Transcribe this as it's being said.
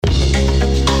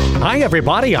Hi,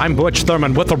 everybody. I'm Butch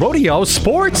Thurman with the Rodeo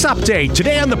Sports Update.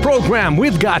 Today on the program,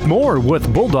 we've got more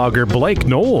with Bulldogger Blake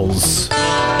Knowles.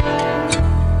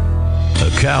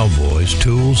 The Cowboys'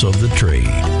 tools of the trade.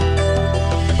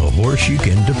 A horse you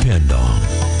can depend on.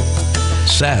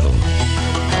 Saddle.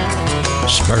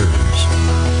 Spurs.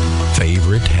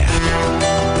 Favorite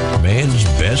hat. Man's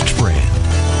best friend.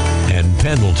 And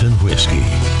Pendleton whiskey.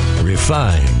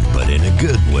 Refined, but in a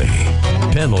good way.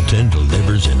 Pendleton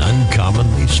delivers an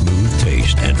uncommonly smooth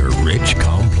taste and a rich,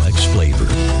 complex flavor.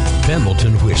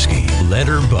 Pendleton whiskey. Let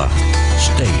her buck.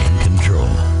 Stay in control.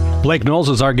 Blake Knowles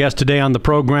is our guest today on the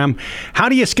program. How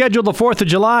do you schedule the 4th of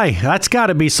July? That's got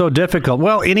to be so difficult.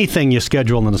 Well, anything you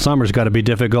schedule in the summer's got to be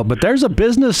difficult, but there's a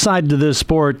business side to this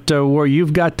sport where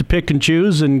you've got to pick and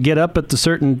choose and get up at the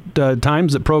certain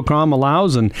times that Procom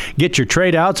allows and get your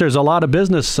trade outs. There's a lot of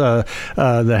business that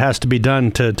has to be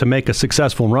done to make a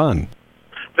successful run.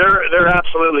 There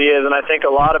absolutely is, and I think a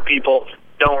lot of people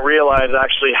don't realize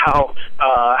actually how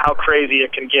crazy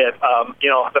it can get.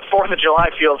 The 4th of July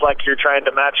feels like you're trying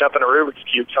to match up in a Rubik's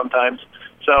Cube sometimes.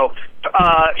 So,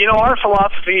 our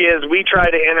philosophy is we try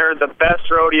to enter the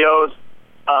best rodeos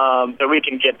that we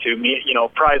can get to,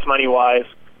 prize money-wise.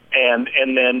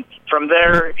 And then from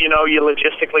there, you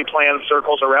logistically plan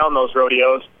circles around those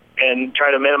rodeos and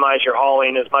try to minimize your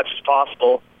hauling as much as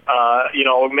possible.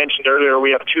 We mentioned earlier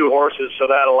we have 2 horses, so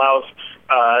that allows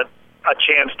a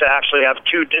chance to actually have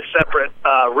 2 separate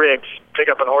rigs,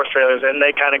 pickup and horse trailers, and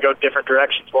they kind of go different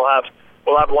directions. We'll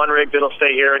have one rig that'll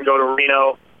stay here and go to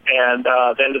Reno, and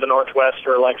then to the northwest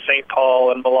for like St.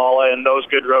 Paul and Malala and those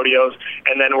good rodeos.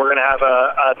 And then we're going to have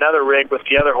another rig with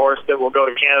the other horse that will go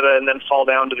to Canada and then fall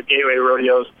down to the Gateway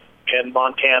rodeos in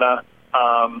Montana,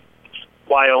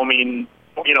 Wyoming,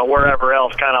 wherever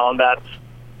else, kind of on that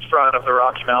front of the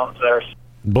Rocky Mountains there.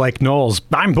 Blake Knowles.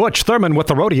 I'm Butch Thurman with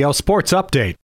the Rodeo Sports Update.